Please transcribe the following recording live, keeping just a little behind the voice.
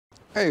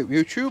Hey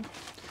YouTube,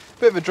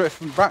 bit of a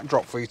different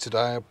backdrop for you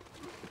today.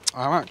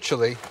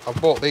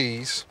 I've bought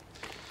these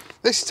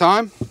this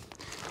time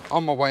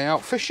on my way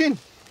out fishing.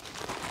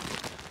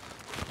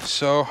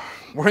 So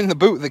we're in the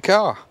boot of the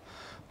car,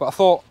 but I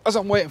thought as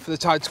I'm waiting for the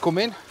tide to come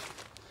in,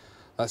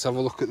 let's have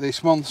a look at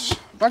this month's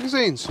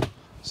magazines.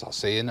 So I'll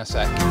see you in a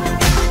sec.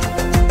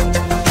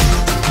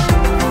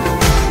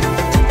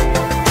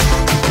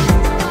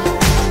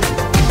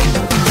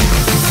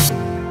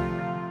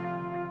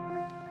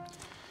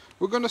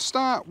 We're going to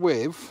start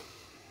with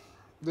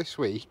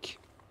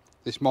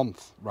this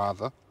month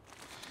rather,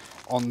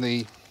 on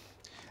the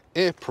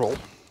April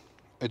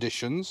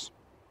editions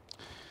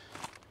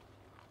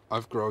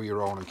of Grow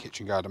Your Own and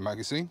Kitchen Garden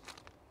magazine.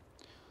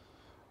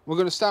 We're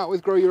going to start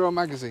with Grow Your Own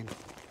magazine.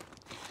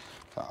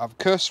 I have a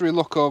cursory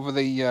look over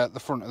the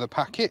front of the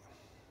packet.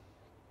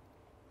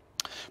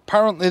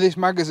 Apparently this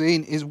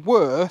magazine is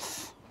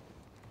worth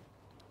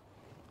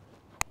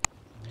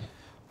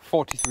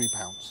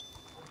 £43.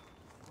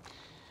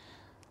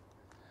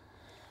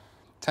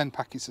 10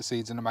 packets of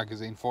seeds in a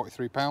magazine,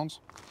 £43.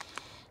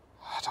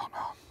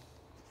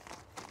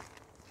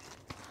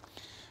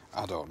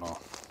 I don't know.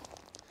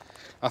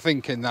 I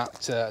think in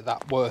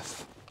that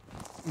worth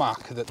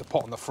marker that they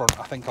put on the front,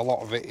 I think a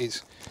lot of it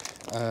is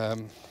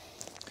the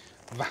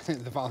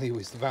value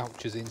is the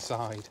vouchers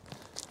inside,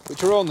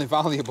 which are only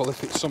valuable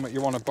if it's something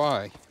you want to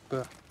buy.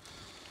 But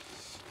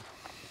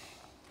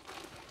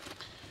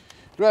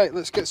right,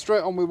 let's get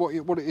straight on with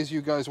what it is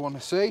you guys want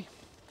to see.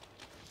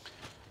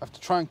 I have to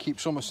try and keep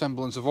some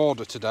semblance of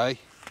order today,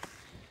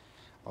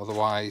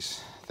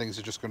 otherwise things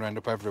are just going to end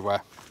up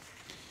everywhere.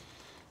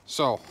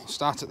 So, I'll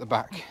start at the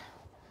back.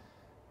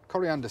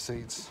 Coriander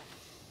seeds.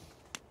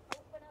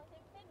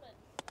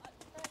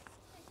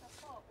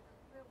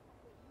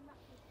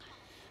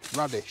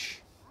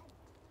 Radish.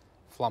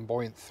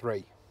 Flamboyant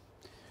 3.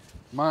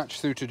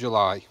 March through to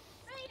July.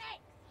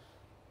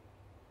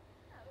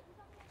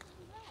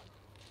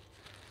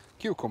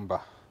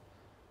 Cucumber.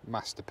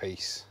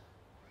 Masterpiece.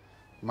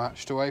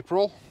 March to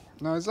April.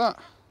 Now is that?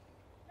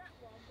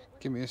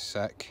 Give me a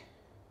sec.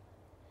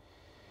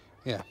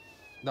 Yeah,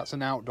 that's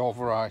an outdoor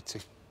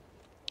variety.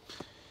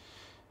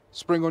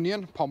 Spring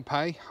onion,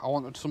 Pompeii. I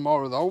wanted some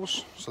more of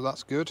those, so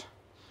that's good.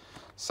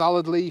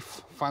 Salad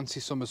leaf, fancy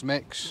summer's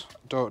mix.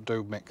 Don't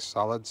do mixed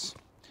salads.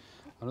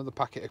 Another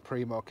packet of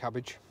primo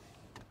cabbage.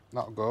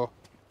 That'll go.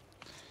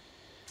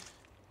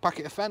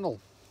 Packet of fennel.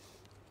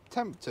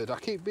 Tempted. I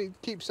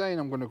keep saying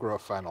I'm going to grow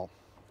fennel.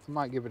 I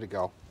might give it a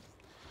go.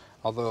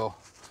 Although,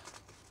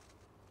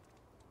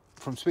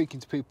 from speaking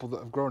to people that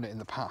have grown it in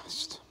the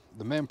past,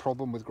 the main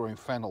problem with growing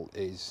fennel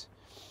is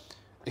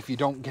if you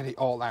don't get it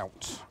all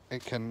out,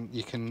 you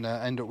can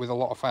end up with a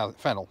lot of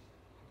fennel.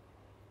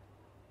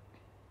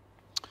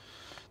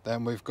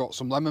 Then we've got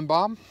some lemon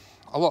balm.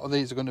 A lot of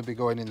these are going to be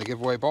going in the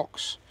giveaway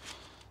box.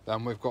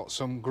 Then we've got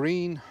some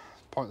green,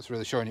 point's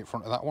really showing you in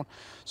front of that one,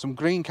 some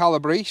green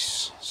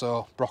calabrese,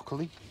 so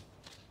broccoli.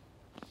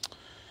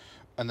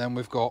 And then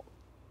we've got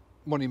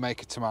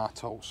Moneymaker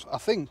tomatoes. I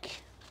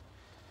think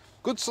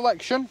good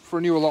selection for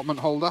a new allotment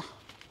holder,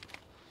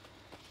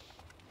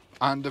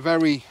 and a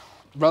very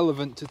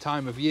relevant to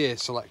time of year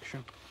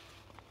selection.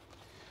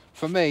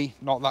 For me,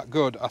 not that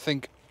good. I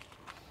think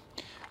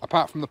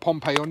apart from the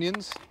Pompeii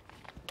onions,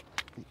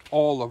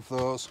 all of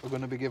those are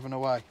going to be given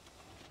away.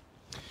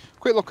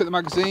 Quick look at the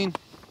magazine.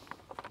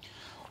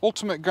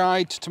 Ultimate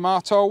Guide to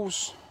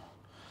Tomatoes,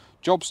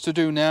 Jobs to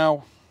Do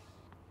Now,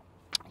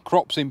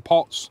 Crops in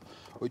Pots,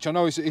 which I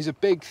know is a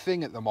big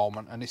thing at the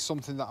moment, and it's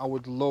something that I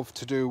would love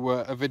to do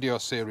a video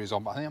series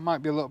on, but I think it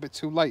might be a little bit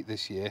too late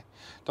this year.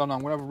 Don't know, I'm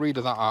going to have a read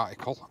of that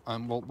article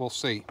and we'll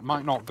see.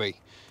 Might not be.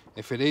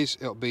 If it is,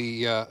 it'll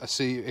be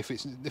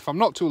if I'm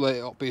not too late,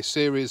 it'll be a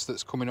series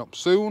that's coming up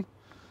soon.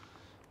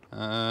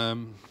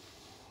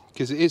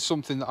 Because it is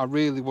something that I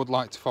really would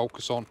like to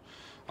focus on.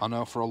 I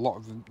know for a lot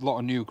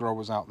of new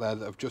growers out there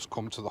that have just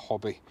come to the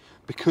hobby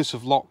because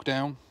of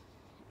lockdown.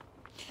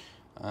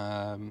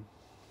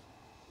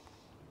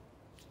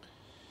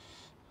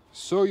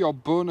 So your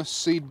bonus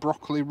seed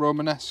broccoli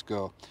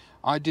romanesco.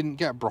 I didn't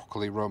get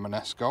broccoli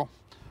romanesco.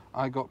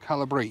 I got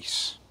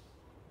calabrese.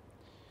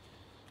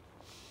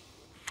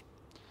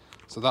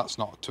 So that's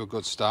not to a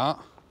good start.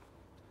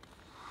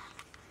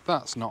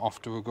 That's not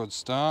off to a good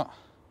start.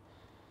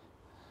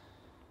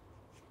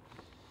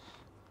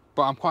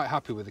 But I'm quite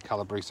happy with the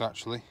calabrese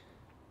actually.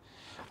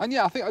 And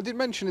yeah, I think I did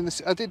mention in this,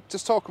 I did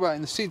just talk about it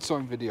in the seed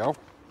sowing video.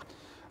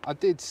 I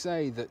did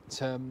say that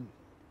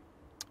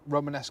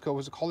romanesco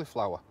was a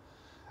cauliflower.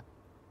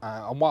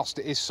 And whilst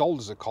it is sold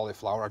as a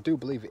cauliflower, I do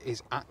believe it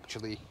is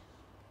actually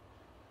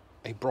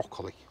a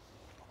broccoli,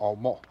 or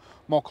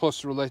more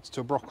closely related to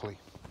a broccoli.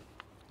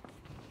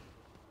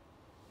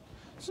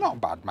 It's not a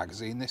bad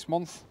magazine this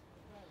month.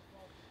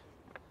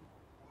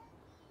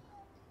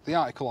 The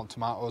article on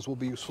tomatoes will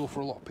be useful for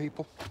a lot of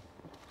people.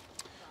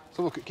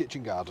 So look at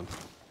Kitchen Garden.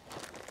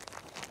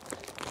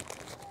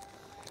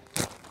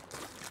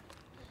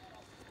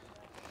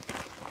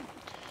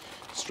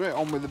 Straight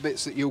on with the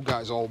bits that you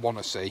guys all want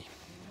to see.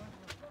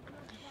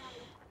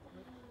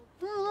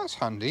 Oh, that's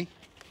handy.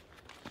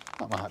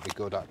 That might be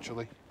good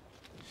actually.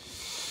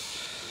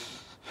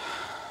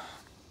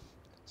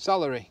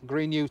 Celery,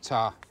 green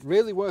Utah,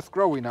 really worth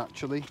growing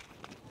actually.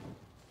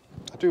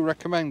 I do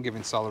recommend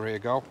giving celery a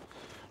go.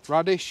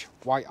 Radish,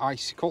 white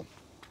icicle.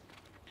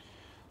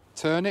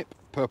 Turnip,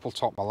 purple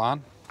top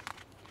Milan.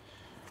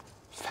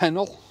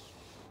 Fennel.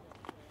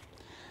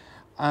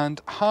 And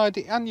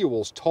Hardy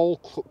Annuals tall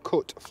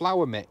cut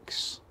flour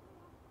mix.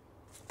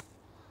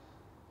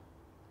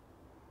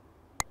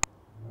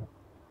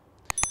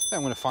 Then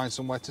I'm going to find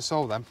somewhere to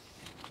sow them.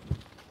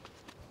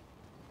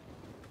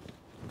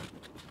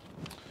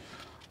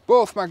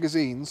 Both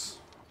magazines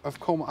have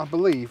come, I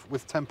believe,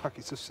 with 10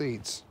 packets of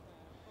seeds.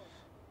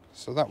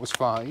 So that was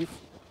 5.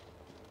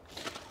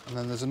 And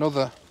then there's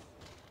another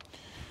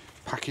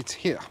packet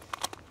here.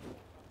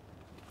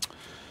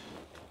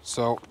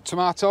 So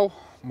tomato,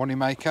 money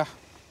maker.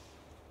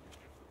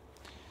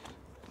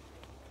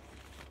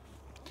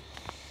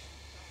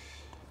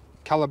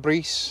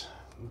 Calabrese,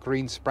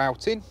 green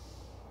sprouting.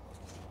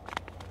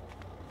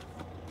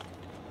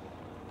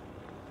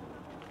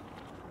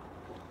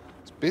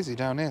 It's busy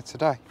down here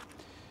today.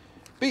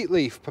 Beet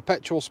leaf,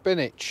 perpetual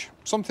spinach,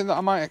 something that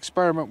I might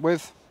experiment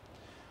with.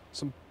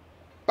 Some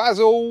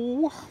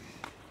basil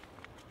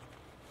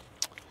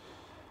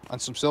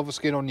and some silver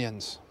skin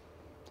onions.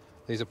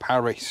 These are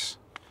Paris.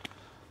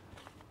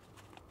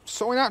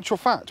 So in actual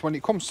fact, when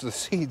it comes to the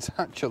seeds,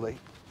 actually,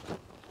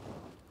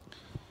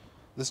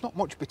 there's not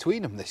much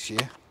between them this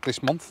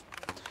month.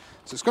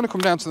 So it's going to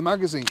come down to the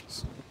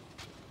magazines.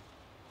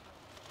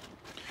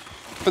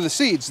 For the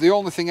seeds, the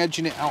only thing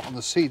edging it out on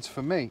the seeds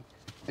for me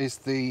is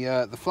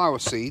the flower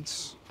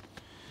seeds,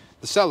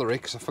 the celery,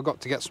 because I forgot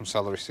to get some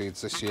celery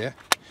seeds this year.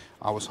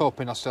 I was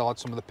hoping I still had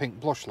some of the pink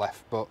blush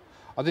left, but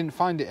I didn't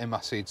find it in my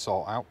seed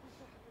sort out,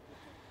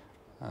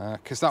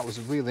 because that was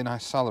a really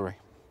nice celery.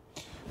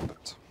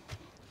 But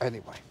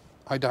anyway,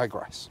 I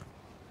digress.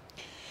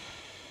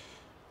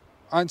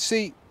 And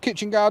see,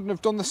 Kitchen Garden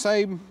have done the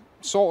same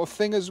sort of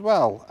thing as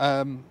well.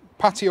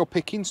 Patio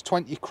pickings,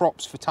 20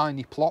 crops for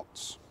tiny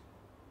plots.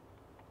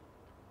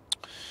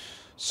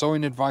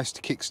 Sowing advice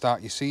to kickstart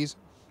your season.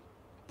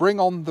 Bring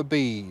on the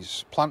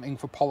bees, planting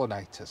for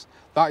pollinators.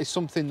 That is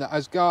something that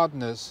as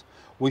gardeners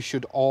we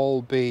should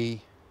all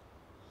be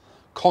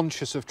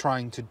conscious of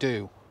trying to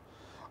do.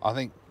 I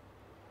think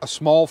a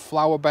small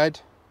flower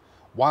bed,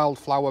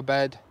 wildflower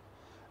bed,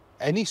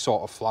 any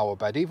sort of flower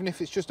bed, even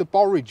if it's just a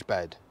borage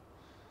bed,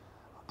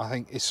 I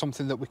think is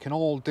something that we can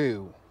all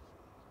do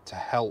to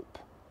help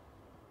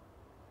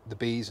the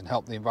bees and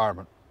help the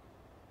environment.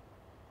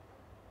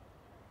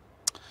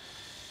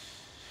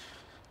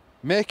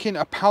 Making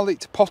a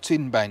pallet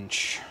potting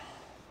bench.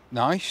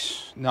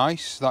 Nice,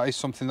 nice. That is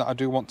something that I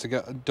do want to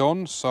get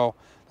done, so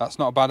that's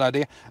not a bad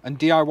idea. And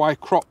DIY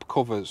crop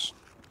covers.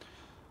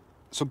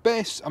 So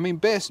based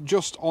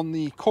just on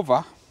the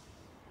cover,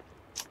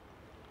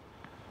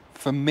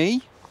 for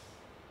me,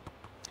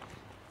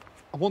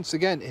 once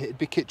again, it'd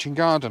be Kitchen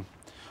Garden.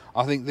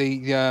 I think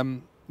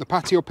the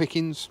patio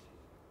pickings,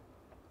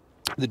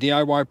 the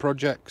DIY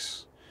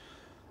projects,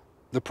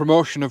 the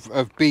promotion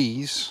of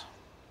bees,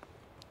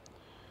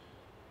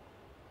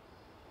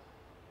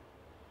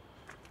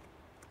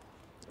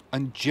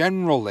 and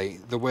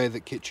generally the way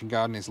that Kitchen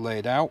Garden is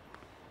laid out.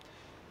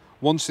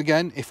 Once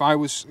again, if I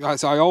was,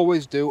 as I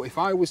always do, if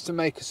I was to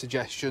make a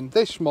suggestion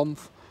this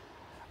month,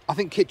 I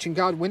think Kitchen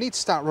Garden, we need to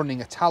start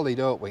running a tally,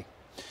 don't we?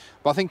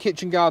 But I think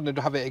Kitchen Garden would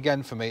have it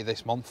again for me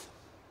this month.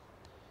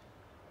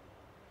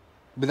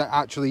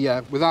 Without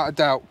a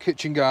doubt,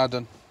 Kitchen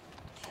Garden.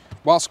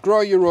 Whilst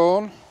Grow Your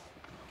Own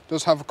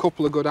does have a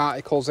couple of good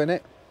articles in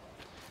it,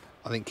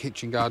 I think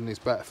Kitchen Garden is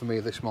better for me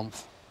this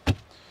month.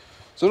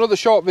 So another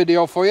short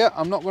video for you.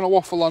 I'm not going to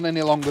waffle on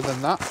any longer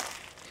than that.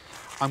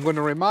 I'm going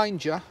to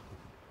remind you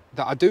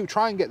that I do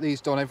try and get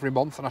these done every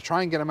month, and I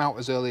try and get them out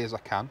as early as I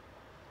can.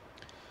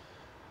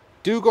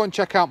 Do go and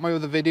check out my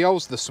other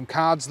videos. There's some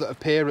cards that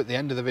appear at the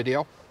end of the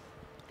video.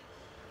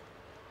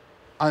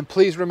 And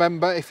please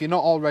remember, if you're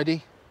not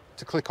already,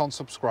 to click on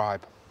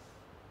subscribe.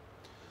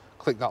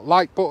 Click that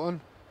like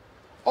button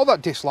or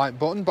that dislike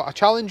button, but I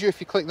challenge you, if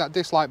you click that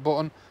dislike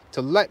button,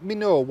 to let me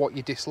know what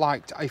you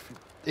disliked.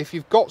 If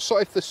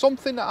there's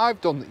something that I've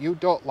done that you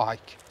don't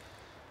like,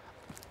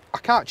 I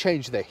can't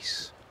change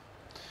this.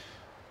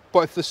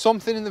 But if there's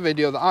something in the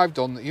video that I've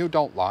done that you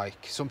don't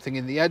like, something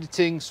in the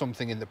editing,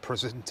 something in the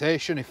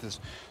presentation, if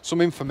there's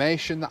some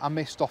information that I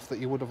missed off that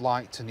you would have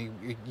liked, and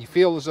you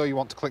feel as though you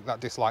want to click that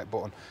dislike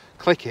button,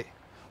 click it.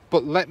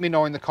 But let me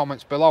know in the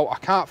comments below. I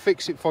can't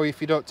fix it for you if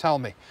you don't tell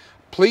me.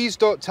 Please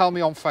don't tell me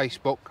on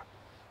Facebook.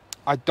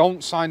 I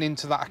don't sign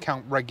into that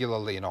account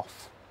regularly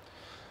enough.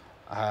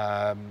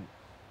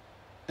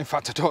 In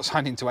fact, I don't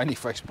sign into any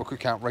Facebook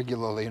account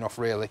regularly enough,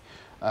 really.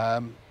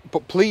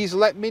 But please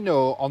let me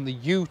know on the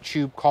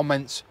YouTube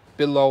comments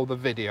below the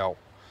video.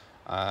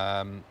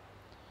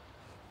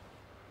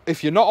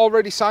 If you're not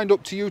already signed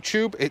up to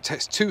YouTube, it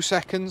takes 2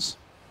 seconds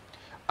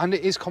and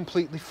it is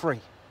completely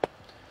free.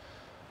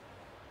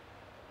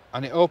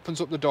 And it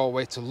opens up the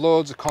doorway to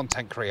loads of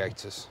content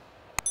creators.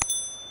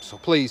 So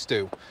please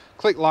do.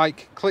 Click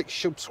like, click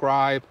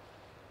subscribe,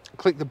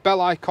 Click the bell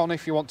icon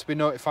if you want to be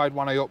notified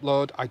when I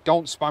upload. I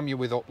don't spam you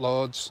with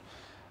uploads.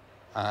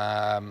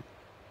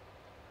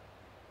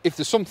 If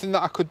there's something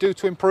that I could do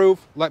to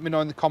improve, let me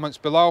know in the comments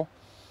below.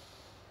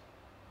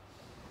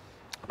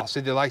 I'll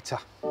see you later.